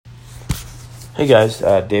Hey guys,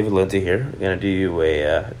 David Lindsay here. I'm going to do you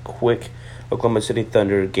a quick Oklahoma City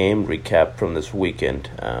Thunder game recap from this weekend.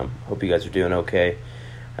 Hope you guys are doing okay.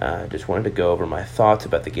 Just wanted to go over my thoughts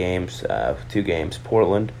about the games, two games,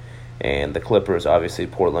 Portland and the Clippers. Obviously,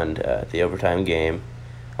 Portland, the overtime game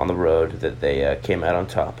on the road that they came out on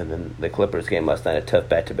top, and then the Clippers game last night, a tough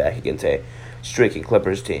back-to-back against a streaking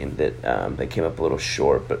Clippers team that they came up a little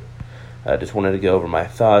short, but just wanted to go over my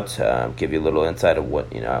thoughts, give you a little insight of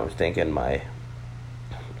what I was thinking, my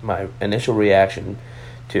initial reaction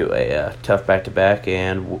to a tough back-to-back,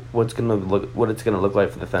 and what it's gonna look like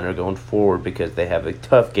for the Thunder going forward, because they have a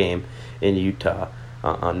tough game in Utah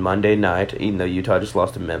on Monday night. Even though Utah just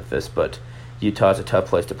lost to Memphis, but Utah's a tough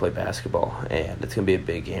place to play basketball, and it's gonna be a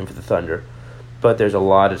big game for the Thunder. But there's a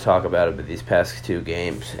lot to talk about these past two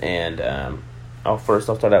games, and I'll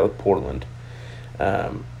start out with Portland.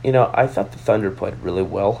 I thought the Thunder played really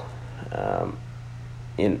well.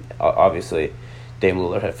 Obviously, Dame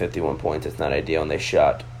Lillard had 51 points. It's not ideal, and they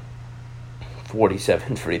shot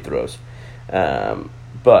 47 free throws.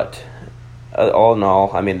 But all in all,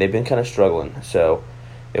 they've been kind of struggling. So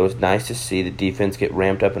it was nice to see the defense get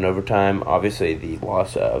ramped up in overtime. Obviously, the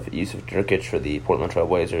loss of Yusuf Nurkic for the Portland Trail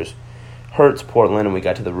Blazers hurts Portland, and we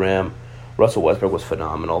got to the rim. Russell Westbrook was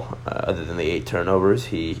phenomenal. Other than the 8 turnovers,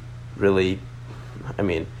 he really,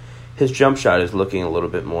 his jump shot is looking a little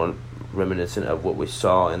bit more reminiscent of what we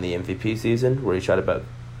saw in the MVP season, where he shot about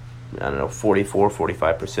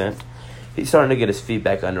 45%. He's starting to get his feet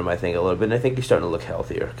back under him, I think, a little bit, and I think he's starting to look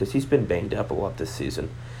healthier because he's been banged up a lot this season.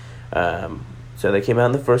 So they came out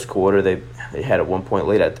in the first quarter. They had a 1 point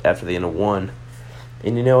lead after the end of one,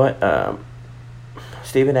 and you know what?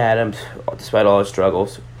 Steven Adams, despite all his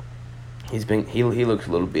struggles, he looks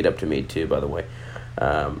a little beat up to me too. By the way,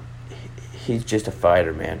 he's just a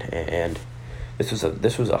fighter, man, and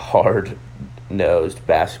this was a hard-nosed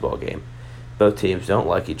basketball game. Both teams don't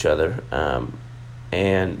like each other,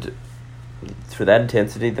 and for that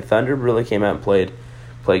intensity, the Thunder really came out and played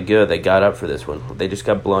good. They got up for this one. They just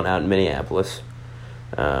got blown out in Minneapolis,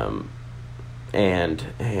 and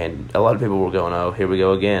a lot of people were going, "Oh, here we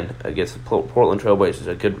go again against the Portland Trail Blazers,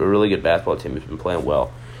 a really good basketball team who's been playing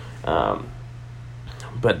well."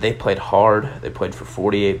 But they played hard. They played for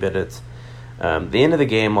 48 minutes. The end of the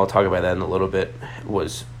game, I'll talk about that in a little bit,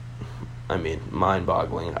 was,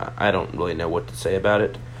 mind-boggling. I don't really know what to say about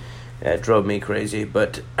it. It drove me crazy.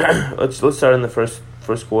 But let's start in the first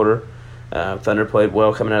quarter. Thunder played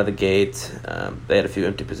well coming out of the gate. They had a few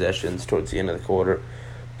empty possessions towards the end of the quarter.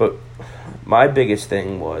 But my biggest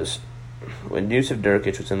thing was when Yusuf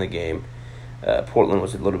Nurkic was in the game, Portland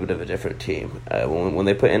was a little bit of a different team. When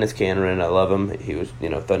they put Enes Kanter in, I love him. He was,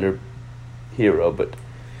 Thunder hero, but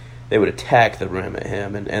they would attack the rim at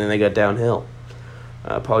him, and then they got downhill.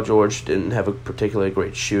 Paul George didn't have a particularly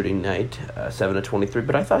great shooting night, 7 of 23,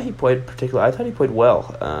 but I thought he played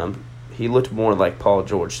well. He looked more like Paul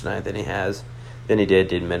George tonight than he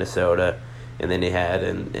did in Minnesota, and then he had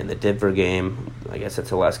in the Denver game. I guess that's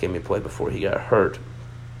the last game he played before he got hurt.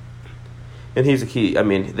 And he's a key.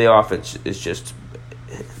 The offense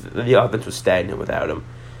was stagnant without him.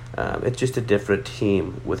 It's just a different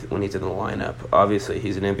team when he's in the lineup. Obviously,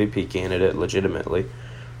 he's an MVP candidate legitimately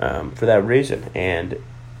for that reason. And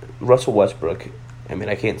Russell Westbrook,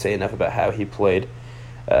 I can't say enough about how he played.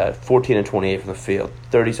 14 and 28 from the field,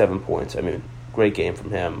 37 points. Great game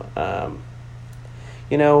from him. And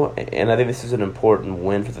I think this is an important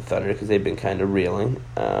win for the Thunder because they've been kind of reeling.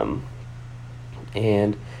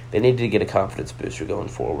 And they needed to get a confidence booster going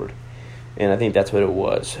forward. And I think that's what it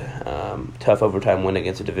was. Tough overtime win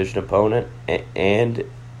against a division opponent, and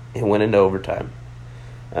it went into overtime.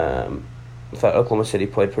 I thought Oklahoma City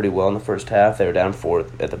played pretty well in the first half. They were down 4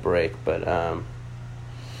 at the break, but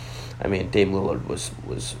Dame Lillard was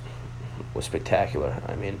spectacular.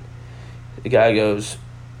 The guy goes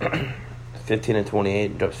 15 and 28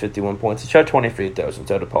 and drops 51 points. He shot 20 free throws, and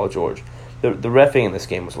so did Paul George. The reffing in this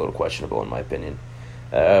game was a little questionable in my opinion.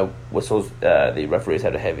 Whistles, the referees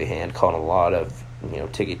had a heavy hand, calling a lot of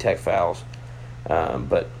ticky-tack fouls.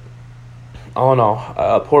 But all in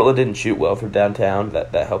all, Portland didn't shoot well from downtown.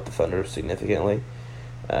 That helped the Thunder significantly.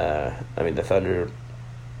 The Thunder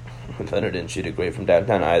didn't shoot it great from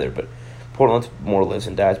downtown either. But Portland more lives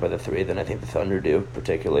and dies by the 3 than I think the Thunder do,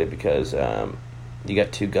 particularly because you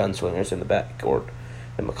got 2 gunslingers in the backcourt,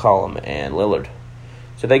 and McCollum and Lillard.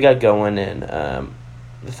 So they got going, and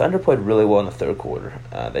the Thunder played really well in the third quarter.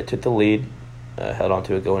 They took the lead, held on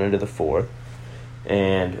to it going into the fourth,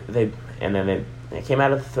 and then they came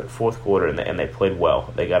out of the fourth quarter and they played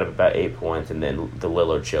well. They got up about 8 points, and then the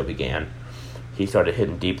Lillard show began. He started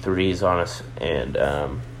hitting deep threes on us, and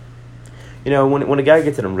when a guy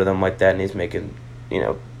gets in a rhythm like that and he's making,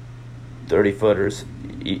 30-footers,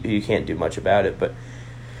 you can't do much about it. But,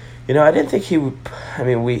 I didn't think he would. I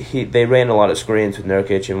mean, they ran a lot of screens with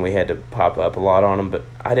Nurkic, and we had to pop up a lot on him. But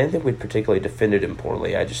I didn't think we particularly defended him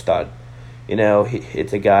poorly. I just thought,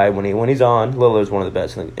 it's a guy when he's on. Lillard's one of the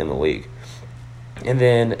best in the league. And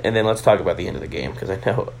then let's talk about the end of the game, because I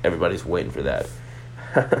know everybody's waiting for that.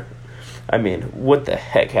 I mean, what the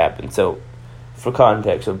heck happened? So, for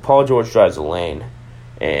context, Paul George drives the lane,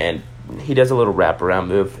 and he does a little wraparound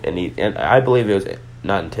move, and I believe it was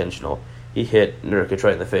not intentional. He hit Nurkic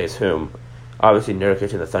right in the face, whom, obviously,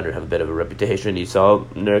 Nurkic and the Thunder have a bit of a reputation. You saw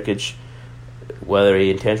Nurkic, whether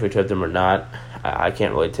he intentionally tripped him or not, I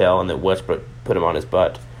can't really tell, and then Westbrook put him on his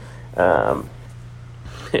butt.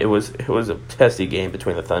 It was a testy game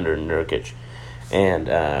between the Thunder and Nurkic, and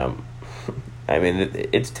I mean,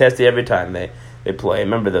 it's testy every time they play. I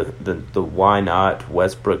remember the why not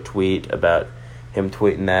Westbrook tweet about him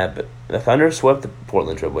tweeting that, but the Thunder swept the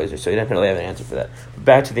Portland Trailblazers, so he didn't really have an answer for that. But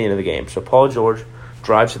back to the end of the game. So Paul George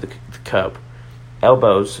drives to the cup,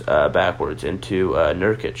 elbows backwards into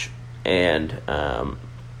Nurkic, and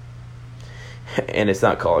it's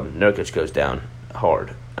not called. Nurkic goes down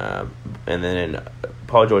hard, and then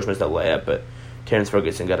Paul George missed a layup, but Terrence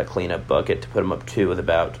Ferguson got a cleanup bucket to put him up 2 with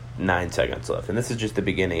about 9 seconds left. And this is just the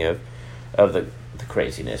beginning of the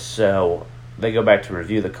craziness. So they go back to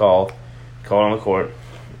review the call on the court.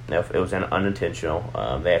 It was unintentional.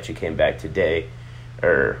 They actually came back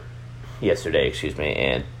yesterday,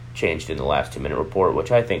 and changed in the last 2-minute report,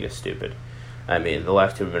 which I think is stupid. I mean, the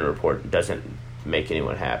last 2-minute report doesn't make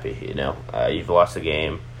anyone happy, You've lost the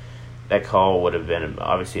game. That call would have been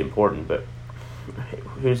obviously important, but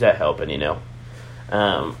who's that helping,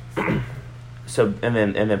 So and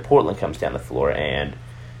then Portland comes down the floor, and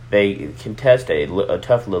they contest a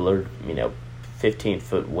tough Lillard,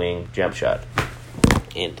 15-foot wing jump shot,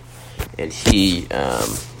 and he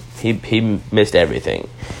missed everything.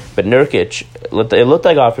 But Nurkic, it looked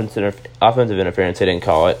like offensive interference. They didn't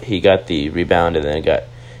call it. He got the rebound and then got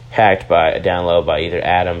hacked down low by either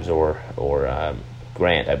Adams or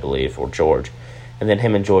Grant, I believe, or George, and then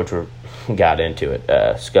him and George got into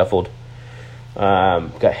it, scuffled.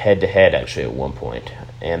 Got head-to-head, actually, at one point.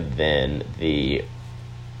 And then the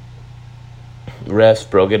refs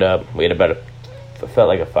broke it up. We had felt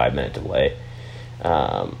like a 5-minute delay.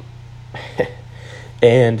 And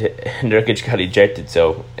Nurkic got ejected,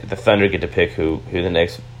 so the Thunder get to pick who the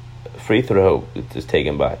next free throw is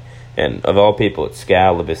taken by. And of all people, it's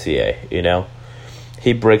Skal Labissiere,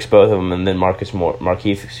 He breaks both of them, and then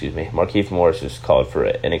Markieff Morris is called for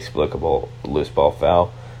an inexplicable loose ball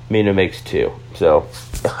foul. Mina makes 2. So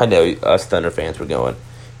I know us Thunder fans were going,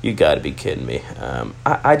 you got to be kidding me.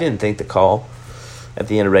 I didn't think the call at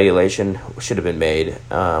the end of regulation should have been made.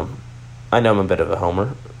 I know I'm a bit of a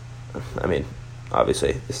homer. I mean,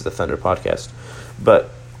 obviously, this is a Thunder podcast. But,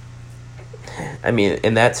 I mean,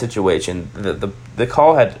 in that situation, the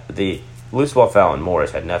call had the loose ball foul on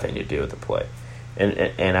Morris had nothing to do with the play.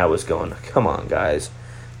 And I was going, come on, guys.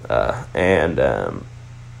 And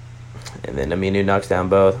then Aminu knocks down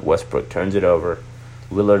both. Westbrook turns it over.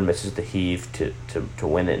 Lillard misses the heave to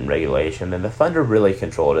win it in regulation. Then the Thunder really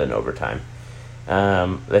controlled it in overtime.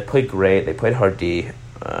 They played great. They played hard D.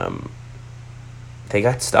 They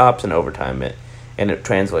got stops in overtime, and it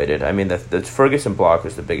translated. I mean, the Ferguson block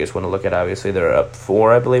was the biggest one to look at, obviously. They're up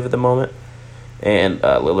 4, I believe, at the moment. And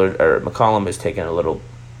McCollum is taking a little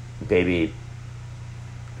baby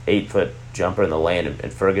 8-foot jumper in the lane,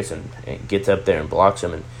 and Ferguson gets up there and blocks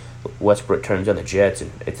him, and Westbrook turns on the Jets,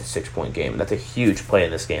 and it's a 6-point game. And that's a huge play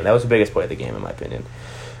in this game. That was the biggest play of the game, in my opinion,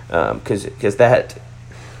 because that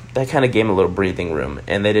kind of gave them a little breathing room,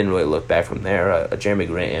 and they didn't really look back from there. Jeremy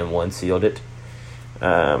Grant and one sealed it,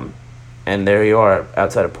 and there you are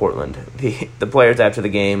outside of Portland. The players after the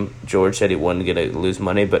game, George said he wasn't going to lose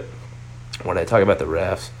money, but when I talk about the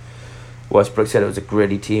refs, Westbrook said it was a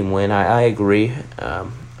gritty team win. I agree.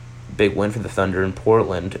 Big win for the Thunder in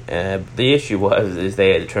Portland. The issue is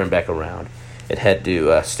they had to turn back around. It had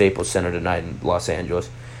to Staples Center tonight in Los Angeles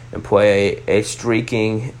and play a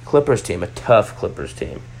streaking Clippers team, a tough Clippers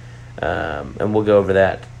team. And we'll go over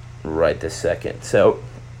that right this second. So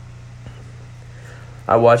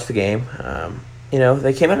I watched the game.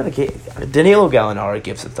 They came out of the game. Danilo Gallinari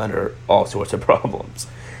gives the Thunder all sorts of problems.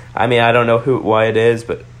 I mean, I don't know why it is,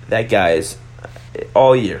 but that guy is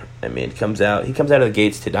all year. I mean, he comes out of the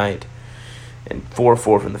gates tonight and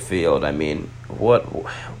 4-4 from the field. I mean,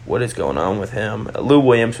 what is going on with him? Lou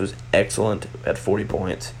Williams was excellent at 40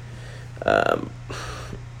 points.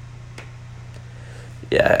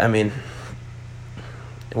 Yeah, I mean,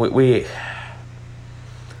 we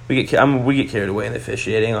we get carried away in the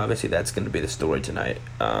officiating. Obviously, that's going to be the story tonight.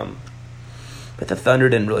 But the Thunder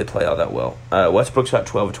didn't really play all that well. Westbrook shot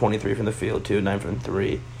 12 of 23 from the field, 2 of 9 from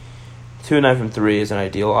 3. 2 of 9 from 3 isn't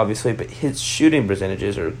ideal, obviously, but his shooting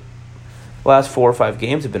percentages are last 4 or 5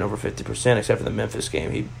 games have been over 50%, except for the Memphis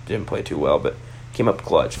game. He didn't play too well, but came up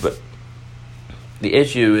clutch. But the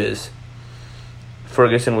issue is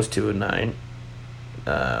Ferguson was 2 of 9.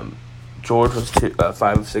 George was 5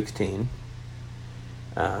 of 16.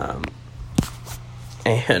 And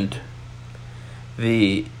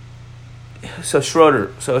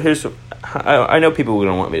Schroeder. So I know people are going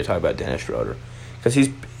to want me to talk about Dennis Schroeder because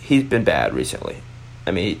he's been bad recently.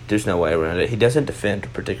 I mean, there's no way around it. He doesn't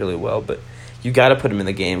defend particularly well, but you got to put him in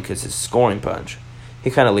the game because his scoring punch. He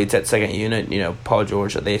kind of leads that second unit. You know, Paul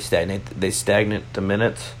George, they stagnate the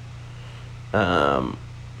minutes.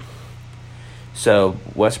 So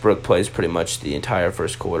Westbrook plays pretty much the entire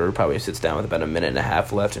first quarter. Probably sits down with about a minute and a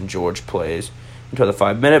half left, and George plays until the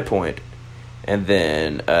 5-minute point. And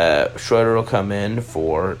then Schroeder will come in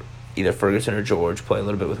for either Ferguson or George, play a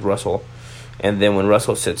little bit with Russell. And then when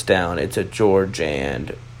Russell sits down, it's a George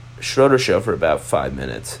and Schroeder show for about 5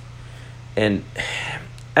 minutes. And,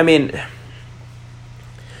 I mean,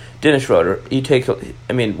 Dennis Schroeder,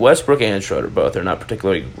 Westbrook and Schroeder both are not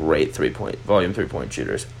particularly great volume three-point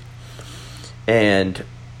shooters. And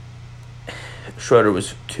Schroeder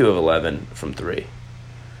was 2 of 11 from 3.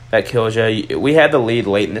 That kills you. We had the lead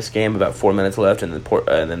late in this game, about 4 minutes left, and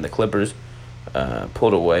then the Clippers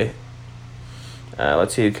pulled away.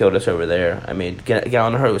 Let's see who killed us over there. I mean,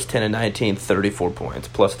 Gallinari was 10 of 19, 34 points,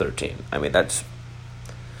 plus 13. I mean, that's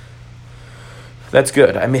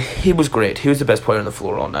good. I mean, he was great. He was the best player on the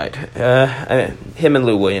floor all night. Him and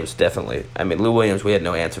Lou Williams, definitely. I mean, Lou Williams, we had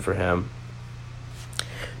no answer for him.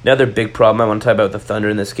 Another big problem I want to talk about with the Thunder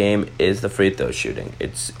in this game is the free throw shooting.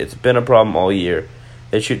 It's been a problem all year.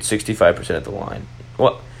 They shoot 65% at the line.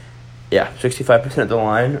 Well, yeah, 65% at the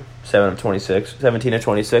line, 17 of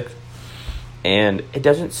 26. And it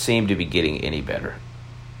doesn't seem to be getting any better.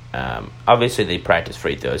 Obviously, they practice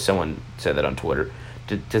free throws. Someone said that on Twitter.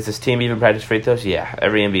 Does this team even practice free throws? Yeah,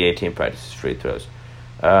 every NBA team practices free throws.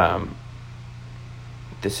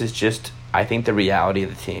 This is just, I think, the reality of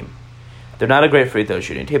the team. They're not a great free throw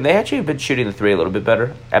shooting team. They actually have been shooting the three a little bit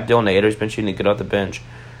better. Abdel Nader's been shooting good off the bench.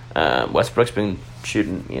 Westbrook's been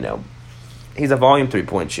shooting, he's a volume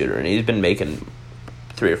three-point shooter, and he's been making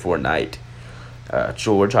 3 or 4 a night.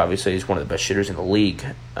 George, obviously, is one of the best shooters in the league.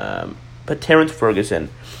 But Terrence Ferguson,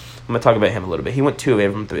 I'm going to talk about him a little bit. He went 2 of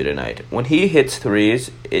 8 from 3 tonight. When he hits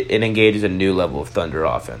threes, it engages a new level of Thunder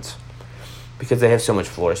offense because they have so much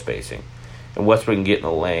floor spacing. And Westbrook can get in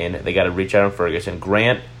the lane. They got to reach out on Ferguson.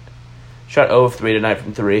 Grant shot 0 of 3 tonight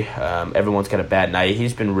from 3. Everyone's got a bad night.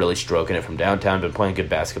 He's been really stroking it from downtown, been playing good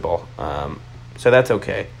basketball. So that's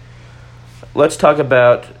okay. Let's talk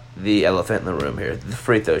about the elephant in the room here, the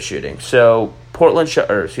free throw shooting. So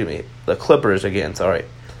the Clippers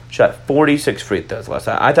shot 46 free throws last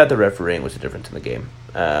night. I thought the refereeing was the difference in the game.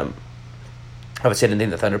 Obviously, I didn't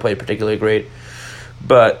think the Thunder played particularly great,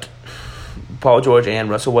 but Paul George and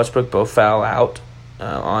Russell Westbrook both foul out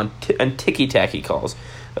on ticky-tacky calls.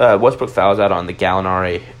 Westbrook fouls out on the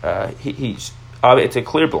Gallinari. It's a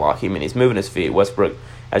clear block. I mean, he's moving his feet. Westbrook,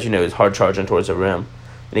 as you know, is hard charging towards the rim,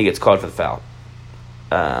 and he gets called for the foul.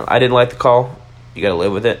 I didn't like the call. You got to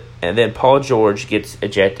live with it. And then Paul George gets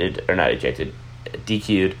DQ'd,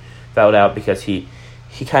 fouled out because he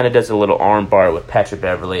kind of does a little arm bar with Patrick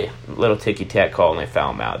Beverly, a little ticky-tack call, and they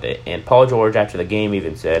foul him out. And Paul George, after the game,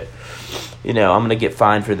 even said, I'm going to get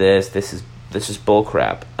fined for this. This is bull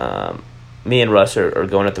crap. Me and Russ are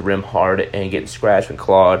going at the rim hard and getting scratched and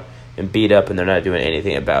clawed and beat up, and they're not doing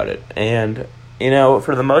anything about it. And,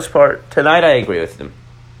 for the most part, tonight I agree with them.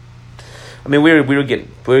 I mean, we were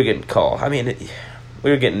getting called. I mean, we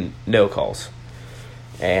were getting no calls.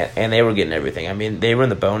 And they were getting everything. I mean, they were in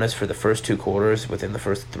the bonus for the first 2 quarters. Within the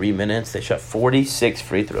first 3 minutes, they shot 46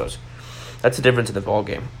 free throws. That's the difference in the ball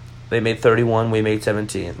game. They made 31, we made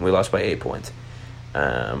 17. We lost by 8 points.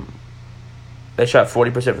 They shot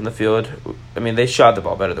 40% from the field. I mean, they shot the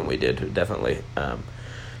ball better than we did, definitely.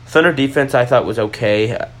 Thunder defense, I thought, was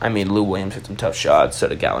okay. I mean, Lou Williams had some tough shots, so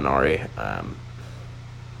did Gallinari.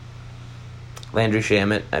 Landry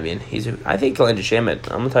Shamet, I think Landry Shamet,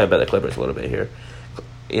 I'm going to talk about the Clippers a little bit here.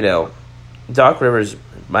 Doc Rivers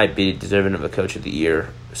might be deserving of a Coach of the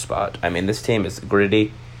Year spot. I mean, this team is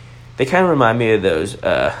gritty. They kind of remind me of those,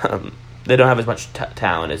 they don't have as much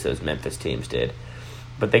talent as those Memphis teams did,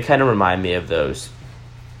 but they kind of remind me of those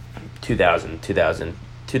 2000 to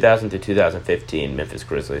 2015 Memphis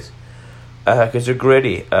Grizzlies. because they're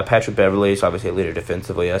gritty. Patrick Beverley is obviously a leader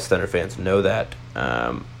defensively. Us Thunder fans know that.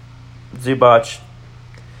 Zubac,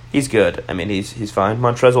 he's good. I mean, he's fine.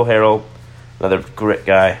 Montrezl Harrell, another grit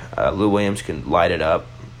guy. Lou Williams can light it up.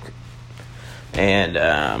 And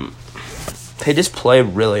they just play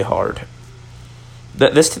really hard.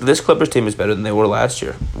 This Clippers team is better than they were last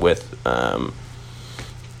year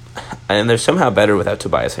and they're somehow better without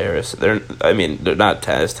Tobias Harris. They're not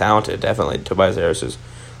as talented. Definitely, Tobias Harris is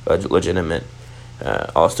a legitimate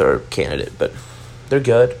all-star candidate, but they're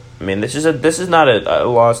good. I mean, this is not a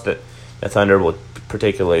loss that the Thunder will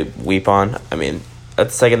particularly weep on. I mean,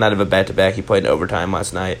 that's the second night of a back-to-back. He played in overtime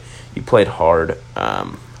last night. He played hard.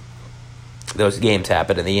 Those games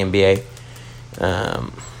happen in the NBA.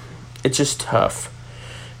 It's just tough.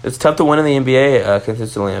 It's tough to win in the NBA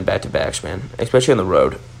consistently on back-to-backs, man, especially on the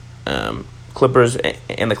road. Clippers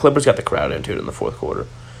got the crowd into it in the fourth quarter.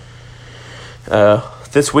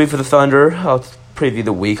 This week for the Thunder, I'll preview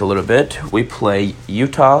the week a little bit. We play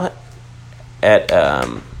Utah at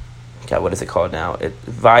what is it called now?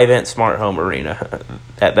 Vivint Smart Home Arena.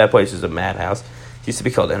 That place is a madhouse. It used to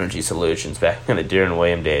be called Energy Solutions back in the Deron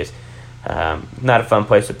Williams days. Not a fun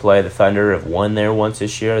place to play. The Thunder have won there once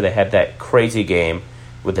this year. They had that crazy game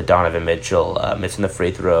with the Donovan Mitchell missing the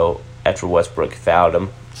free throw after Westbrook fouled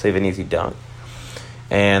him, save an easy dunk.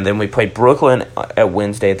 And then we played Brooklyn at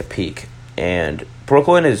Wednesday at the Peak. And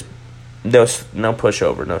Brooklyn is no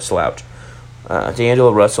pushover, no slouch.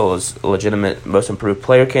 D'Angelo Russell is a legitimate most improved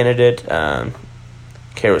player candidate.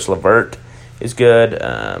 Karis LeVert is good.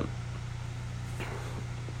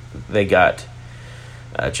 They got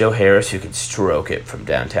Joe Harris, who can stroke it from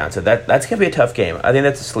downtown. So that's going to be a tough game. I think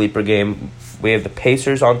that's a sleeper game. We have the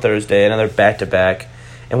Pacers on Thursday, another back-to-back,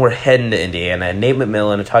 and we're heading to Indiana. And Nate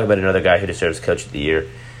McMillan, to talk about another guy who deserves Coach of the Year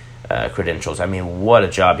credentials. I mean, what a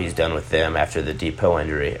job he's done with them after the Depot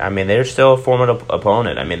injury. I mean, they're still a formidable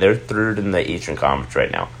opponent. I mean, they're third in the Eastern Conference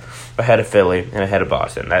right now, ahead of Philly and ahead of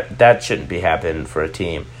Boston. That shouldn't be happening for a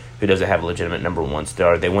team who doesn't have a legitimate number one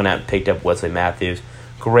star. They went out and picked up Wesley Matthews.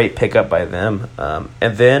 Great pickup by them. And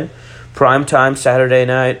then primetime Saturday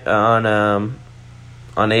night on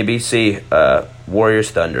ABC,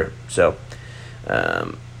 Warriors Thunder. So,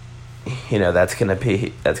 that's gonna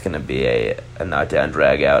be a knockdown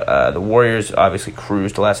drag out. The Warriors obviously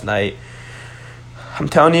cruised last night. I'm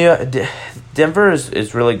telling you, Denver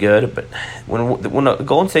is really good, but when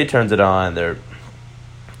Golden State turns it on,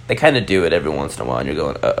 they kind of do it every once in a while, and you're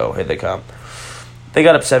going, uh-oh, here they come. They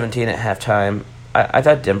got up 17 at halftime. I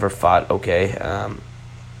thought Denver fought okay.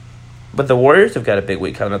 But the Warriors have got a big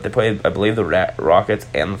week coming up. They play, I believe, the Rockets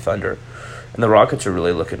and the Thunder. And the Rockets are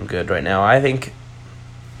really looking good right now. I think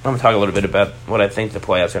I'm going to talk a little bit about what I think the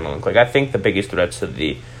playoffs are going to look like. I think the biggest threats to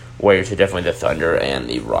the Warriors are definitely the Thunder and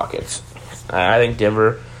the Rockets. I think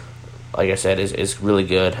Denver, like I said, is really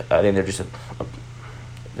good. I think they're just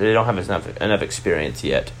they don't have enough experience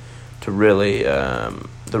yet to really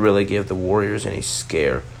give the Warriors any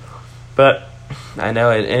scare. But I know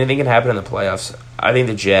anything can happen in the playoffs. I think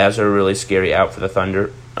the Jazz are really scary out for the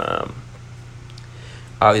Thunder.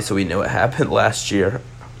 Obviously, we know what happened last year.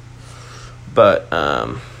 But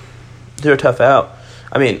they're a tough out.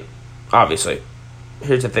 I mean, obviously,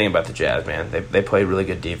 here's the thing about the Jazz, man. They play really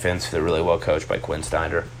good defense. They're really well coached by Quinn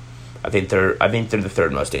Snyder. I think they're the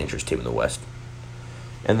third most dangerous team in the West.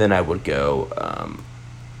 And then I would go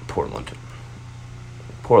Portland.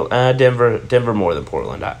 Denver more than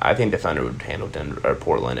Portland. I think the Thunder would handle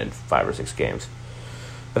Portland in 5 or 6 games.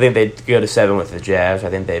 I think they'd go to 7 with the Jazz. I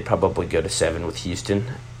think they'd probably go to 7 with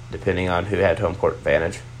Houston, depending on who had home court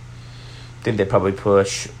advantage. I think they'd probably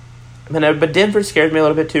push. But Denver scared me a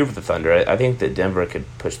little bit too for the Thunder. I think that Denver could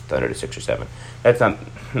push the Thunder to 6 or 7. That's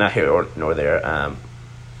not here nor there. I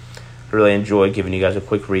really enjoyed giving you guys a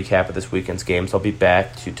quick recap of this weekend's games. I'll be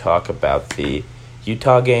back to talk about the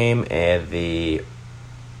Utah game and the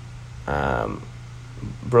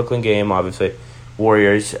Brooklyn game, obviously.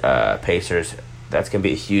 Warriors, Pacers. That's going to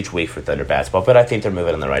be a huge week for Thunder basketball, but I think they're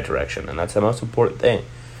moving in the right direction, and that's the most important thing.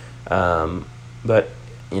 But,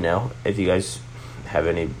 if you guys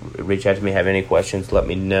reach out to me, have any questions, let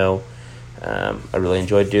me know. I really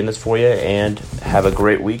enjoyed doing this for you, and have a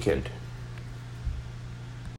great weekend.